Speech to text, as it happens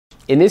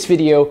In this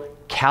video,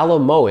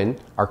 Callum Moen,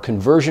 our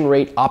conversion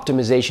rate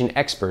optimization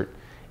expert,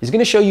 is going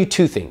to show you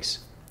two things.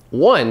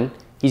 One,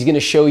 he's going to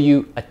show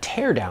you a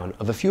teardown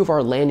of a few of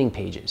our landing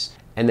pages.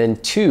 And then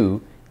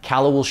two,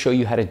 Callum will show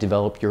you how to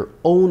develop your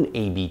own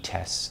A/B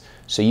tests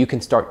so you can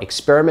start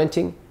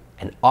experimenting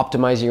and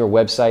optimizing your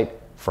website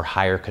for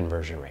higher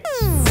conversion rates.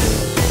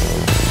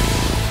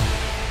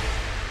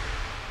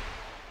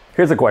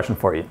 Here's a question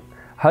for you.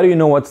 How do you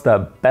know what's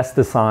the best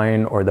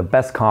design or the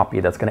best copy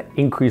that's going to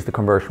increase the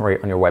conversion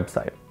rate on your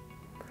website?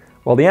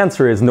 Well, the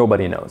answer is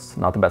nobody knows.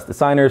 Not the best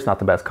designers, not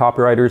the best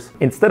copywriters.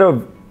 Instead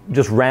of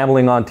just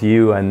rambling on to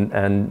you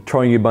and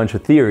throwing you a bunch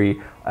of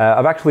theory,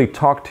 I've actually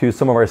talked to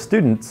some of our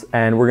students,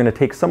 and we're going to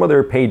take some of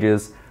their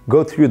pages,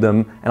 go through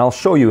them, and I'll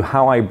show you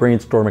how I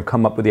brainstorm and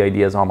come up with the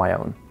ideas on my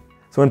own.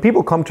 So when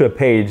people come to a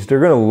page, they're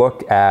going to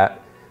look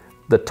at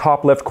the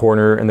top left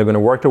corner and they're going to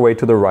work their way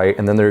to the right,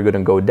 and then they're going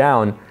to go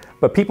down.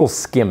 But people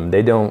skim,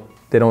 they don't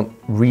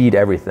read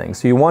everything.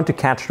 So you want to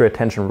catch their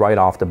attention right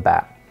off the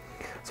bat.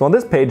 So on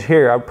this page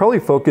here, I'll probably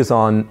focus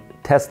on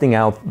testing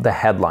out the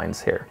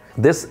headlines here.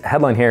 This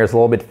headline here is a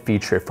little bit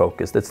feature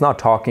focused. It's not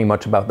talking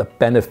much about the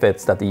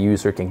benefits that the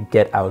user can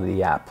get out of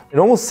the app. It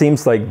almost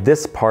seems like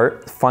this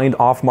part, find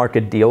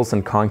off-market deals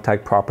and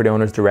contact property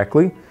owners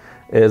directly,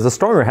 is a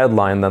stronger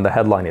headline than the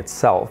headline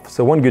itself.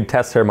 So one good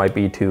test here might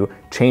be to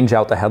change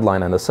out the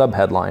headline and the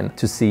sub-headline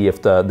to see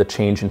if the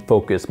change in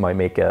focus might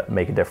make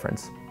a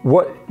difference.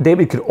 What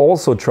David could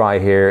also try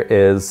here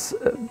is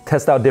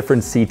test out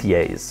different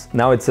CTAs.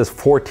 Now it says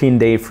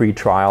 14-day free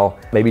trial.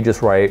 Maybe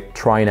just write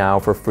try now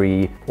for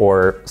free,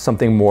 or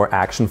something more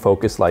action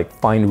focused like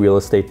find real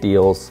estate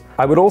deals.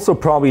 I would also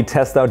probably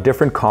test out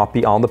different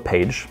copy on the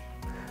page.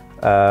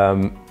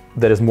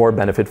 That is more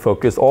benefit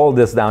focused. All of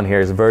this down here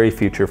is very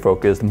feature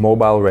focused,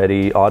 mobile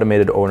ready,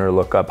 automated owner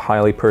lookup,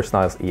 highly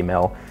personalized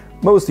email.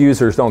 Most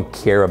users don't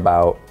care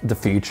about the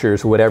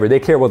features or whatever. They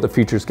care what the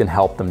features can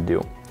help them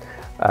do.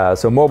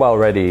 So mobile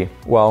ready,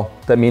 well,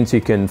 that means you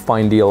can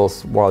find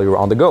deals while you're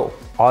on the go.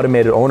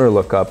 Automated owner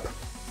lookup,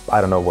 I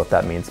don't know what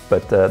that means,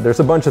 but there's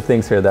a bunch of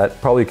things here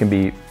that probably can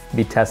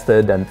be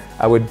tested, and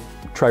I would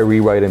try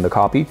rewriting the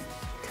copy.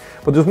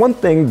 But there's one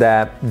thing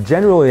that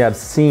generally I've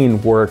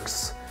seen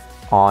works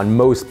on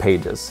most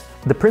pages.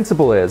 The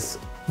principle is,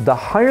 the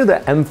higher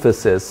the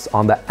emphasis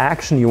on the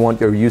action you want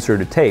your user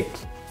to take,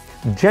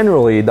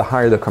 generally the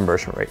higher the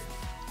conversion rate.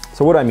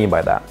 So what do I mean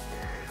by that?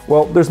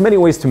 Well, there's many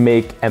ways to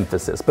make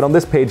emphasis, but on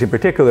this page in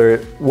particular,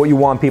 what you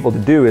want people to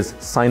do is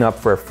sign up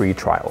for a free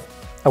trial.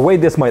 A way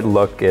this might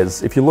look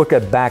is, if you look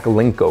at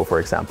Backlinko,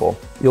 for example,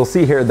 you'll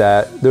see here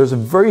that there's a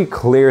very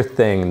clear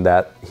thing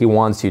that he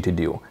wants you to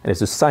do, and it's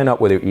to sign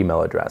up with your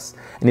email address.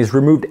 And he's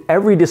removed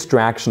every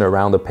distraction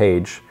around the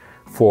page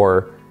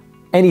for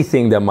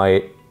anything that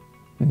might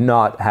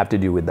not have to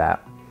do with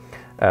that.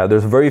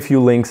 There's very few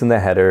links in the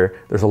header.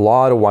 There's a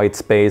lot of white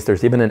space.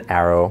 There's even an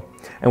arrow.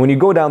 And when you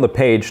go down the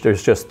page,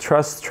 there's just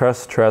trust,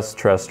 trust, trust,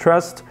 trust,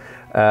 trust.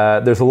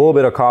 There's a little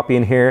bit of copy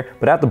in here,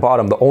 but at the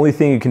bottom, the only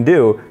thing you can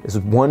do is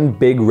one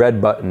big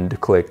red button to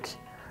click,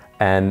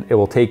 and it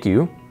will take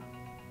you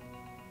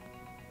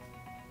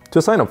to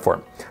a sign-up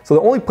form. So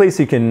the only place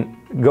you can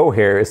go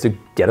here is to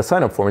get a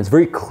sign-up form. It's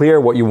very clear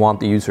what you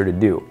want the user to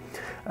do.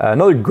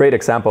 Another great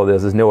example of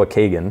this is Noah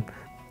Kagan.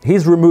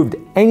 He's removed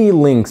any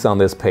links on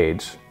this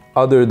page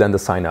other than the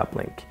sign up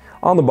link.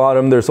 On the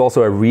bottom, there's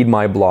also a read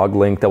my blog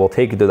link that will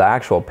take you to the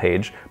actual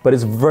page, but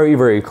it's very,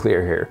 very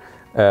clear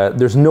here.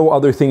 There's no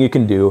other thing you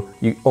can do.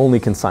 You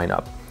only can sign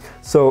up.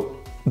 So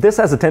this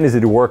has a tendency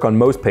to work on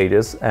most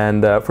pages.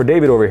 And for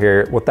David over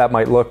here, what that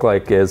might look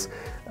like is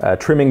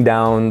trimming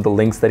down the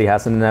links that he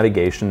has in the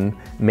navigation,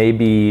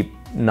 maybe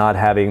not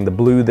having the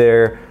blue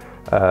there,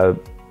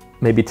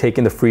 maybe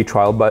taking the free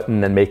trial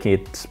button and making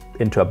it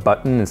into a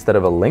button instead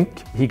of a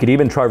link. He could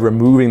even try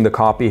removing the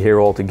copy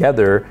here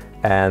altogether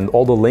and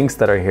all the links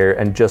that are here,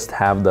 and just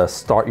have the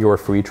start your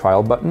free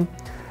trial button.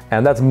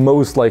 And that's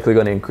most likely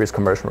going to increase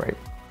conversion rate.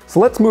 So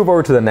let's move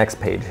over to the next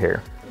page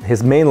here.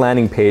 His main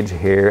landing page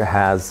here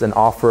has an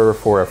offer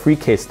for a free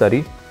case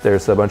study.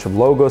 There's a bunch of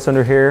logos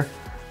under here,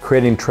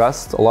 creating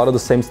trust, a lot of the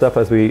same stuff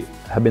as we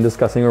have been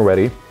discussing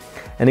already.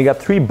 And he got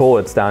 3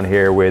 bullets down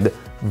here with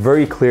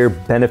very clear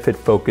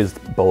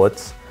benefit-focused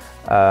bullets.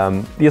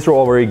 These are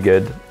all very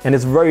good, and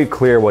it's very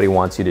clear what he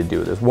wants you to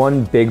do. There's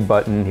one big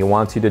button. He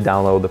wants you to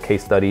download the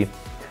case study.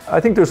 I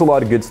think there's a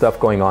lot of good stuff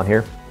going on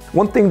here.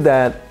 One thing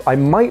that I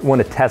might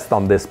want to test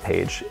on this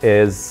page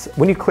is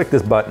when you click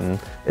this button,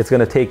 it's going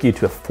to take you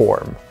to a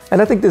form.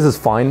 And I think this is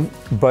fine,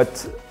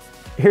 but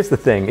here's the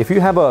thing. If you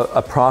have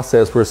a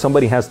process where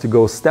somebody has to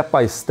go step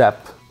by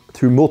step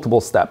through multiple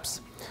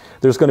steps,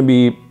 there's going to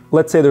be,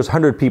 let's say there's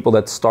 100 people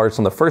that starts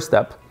on the first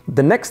step.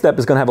 The next step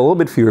is going to have a little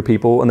bit fewer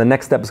people, and the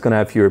next step is going to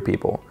have fewer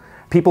people.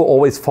 People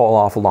always fall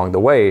off along the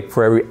way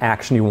for every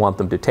action you want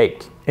them to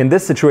take. In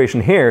this situation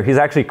here, he's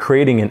actually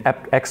creating an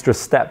extra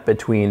step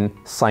between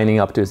signing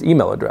up to his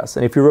email address.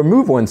 And if you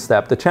remove one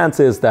step, the chance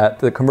is that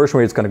the conversion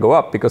rate is going to go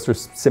up because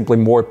there's simply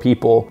more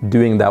people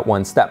doing that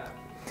one step.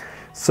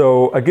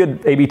 So a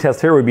good A/B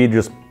test here would be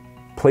just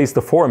place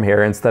the form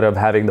here instead of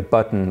having the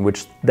button, which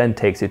then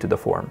takes you to the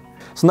form.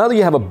 So now that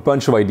you have a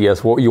bunch of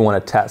ideas what you want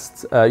to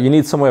test, you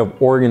need some way of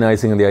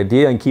organizing the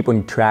idea and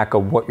keeping track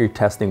of what you're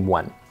testing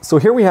when. So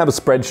here we have a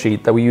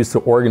spreadsheet that we use to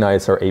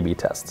organize our A/B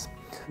tests.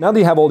 Now that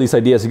you have all these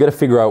ideas, you got to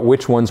figure out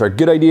which ones are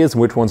good ideas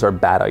and which ones are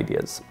bad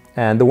ideas.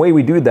 And the way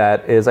we do that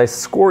is I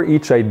score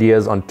each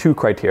ideas on 2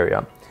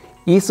 criteria: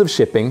 ease of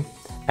shipping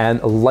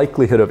and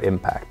likelihood of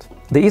impact.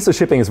 The ease of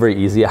shipping is very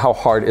easy. How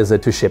hard is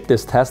it to ship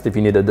this test if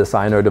you need a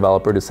designer or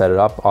developer to set it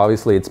up?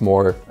 Obviously, it's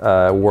more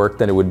work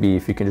than it would be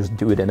if you can just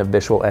do it in a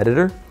visual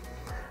editor.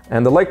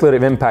 And the likelihood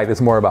of impact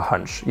is more of a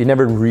hunch. You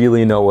never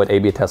really know what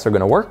A/B tests are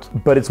going to work,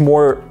 but it's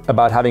more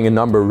about having a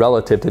number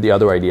relative to the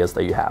other ideas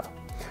that you have.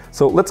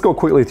 So let's go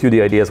quickly through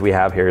the ideas we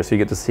have here so you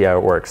get to see how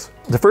it works.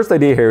 The first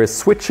idea here is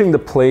switching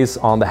the place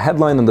on the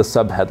headline and the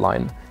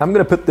subheadline. I'm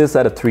going to put this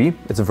at a 3.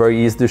 It's very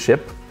easy to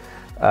ship.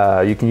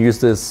 You can use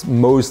this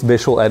most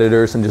visual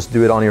editors and just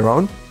do it on your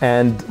own.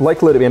 And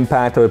likelihood of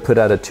impact I would put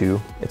at a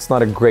 2. It's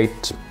not a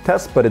great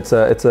test, but it's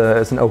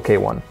an okay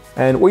one.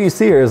 And what you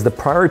see here is the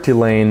priority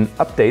lane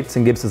updates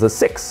and gives us a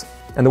 6.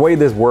 And the way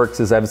this works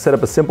is I've set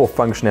up a simple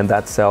function in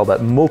that cell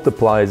that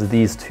multiplies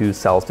these 2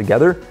 cells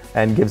together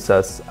and gives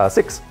us a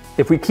 6.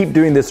 If we keep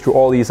doing this through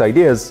all these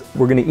ideas,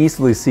 we're going to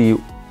easily see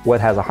what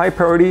has a high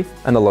priority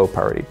and a low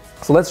priority.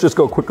 So let's just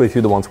go quickly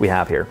through the ones we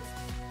have here.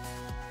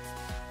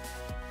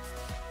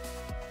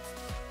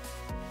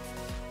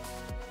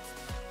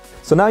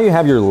 So now you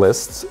have your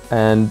lists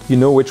and you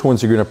know which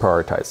ones you're going to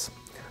prioritize.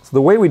 So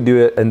the way we do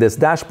it in this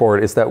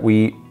dashboard is that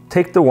we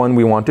take the one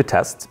we want to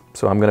test.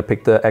 So I'm going to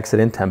pick the exit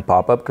intent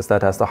pop-up because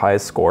that has the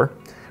highest score.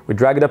 We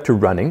drag it up to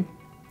running.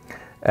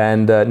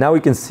 And now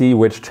we can see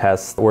which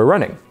tests we're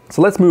running.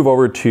 So let's move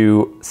over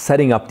to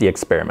setting up the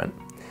experiment.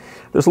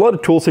 There's a lot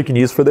of tools you can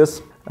use for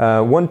this.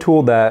 One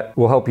tool that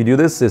will help you do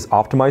this is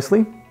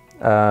Optimizely.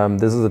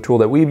 This is a tool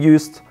that we've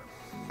used.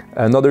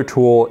 Another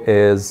tool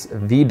is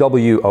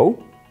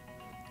VWO.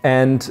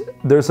 And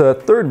there's a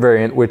third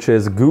variant, which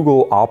is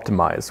Google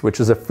Optimize, which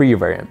is a free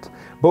variant.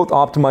 Both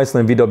Optimizely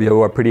and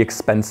VWO are pretty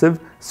expensive.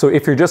 So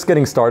if you're just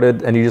getting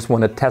started and you just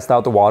want to test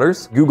out the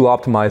waters, Google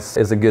Optimize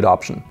is a good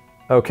option.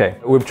 Okay,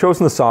 we've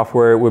chosen the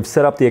software, we've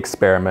set up the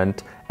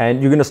experiment, and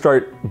you're going to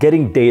start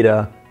getting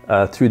data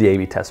through the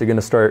A/B test. You're going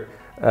to start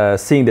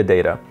seeing the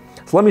data.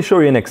 So let me show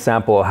you an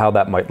example of how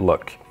that might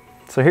look.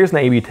 So here's an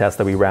A/B test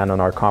that we ran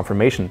on our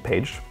confirmation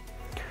page.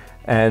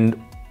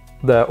 And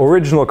the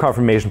original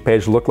confirmation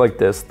page looked like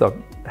this. The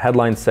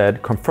headline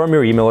said, "Confirm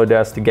your email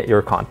address to get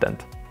your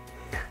content."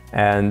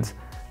 And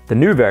the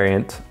new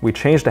variant, we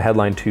changed the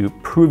headline to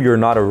 "Prove you're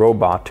not a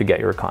robot to get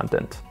your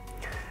content."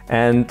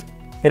 And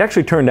it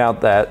actually turned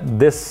out that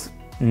this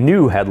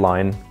new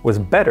headline was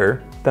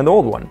better than the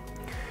old one.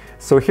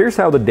 So here's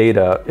how the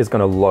data is going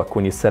to look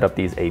when you set up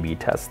these A/B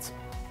tests.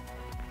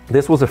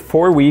 This was a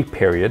 4-week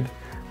period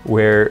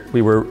where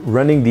we were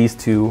running these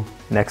 2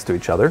 next to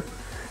each other.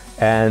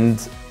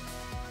 And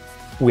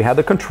we had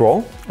the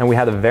control and we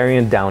had a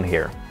variant down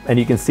here. And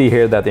you can see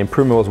here that the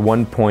improvement was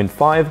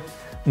 1.5.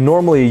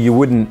 Normally you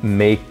wouldn't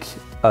make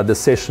a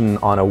decision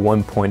on a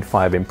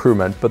 1.5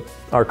 improvement, but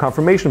our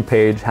confirmation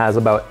page has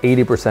about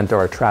 80% of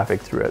our traffic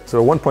through it. So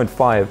a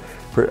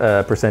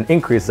 1.5%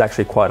 increase is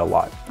actually quite a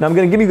lot. Now I'm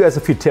going to give you guys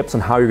a few tips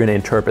on how you're going to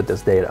interpret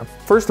this data.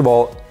 First of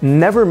all,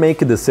 never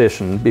make a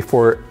decision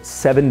before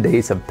 7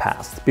 days have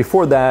passed.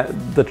 Before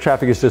that, the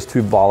traffic is just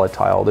too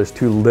volatile. There's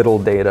too little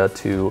data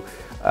to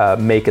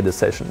make a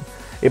decision.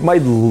 It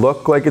might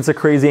look like it's a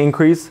crazy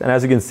increase, and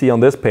as you can see on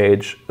this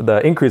page,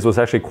 the increase was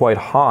actually quite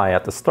high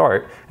at the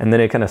start, and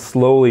then it kind of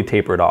slowly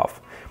tapered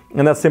off.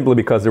 And that's simply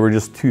because there were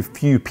just too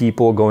few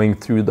people going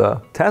through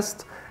the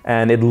test,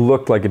 and it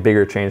looked like a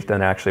bigger change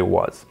than it actually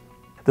was.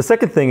 The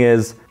second thing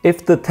is,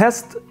 if the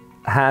test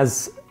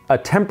has a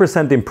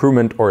 10%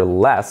 improvement or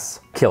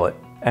less, kill it.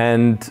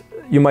 And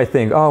you might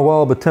think, oh,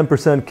 well, but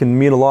 10% can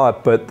mean a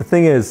lot, but the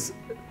thing is,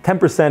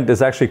 10%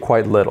 is actually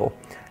quite little.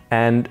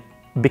 And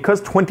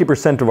because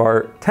 20% of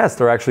our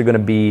tests are actually going to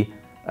be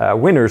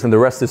winners and the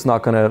rest is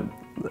not going to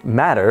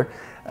matter,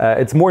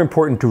 it's more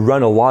important to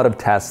run a lot of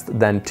tests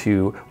than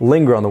to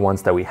linger on the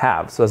ones that we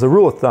have. So as a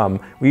rule of thumb,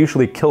 we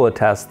usually kill a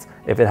test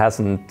if it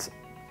hasn't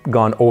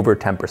gone over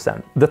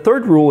 10%. The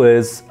third rule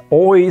is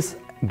always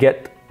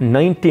get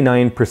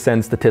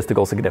 99%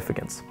 statistical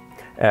significance.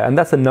 And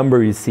that's a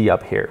number you see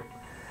up here.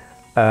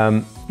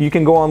 You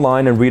can go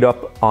online and read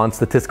up on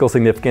statistical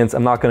significance.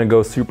 I'm not going to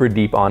go super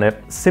deep on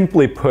it.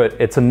 Simply put,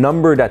 it's a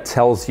number that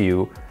tells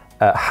you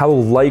how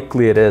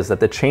likely it is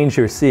that the change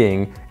you're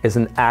seeing is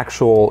an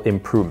actual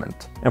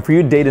improvement. And for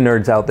you data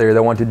nerds out there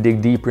that want to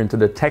dig deeper into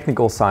the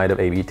technical side of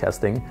A/B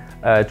testing,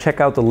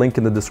 check out the link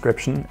in the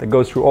description that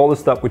goes through all the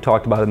stuff we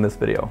talked about in this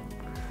video.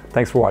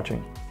 Thanks for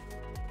watching.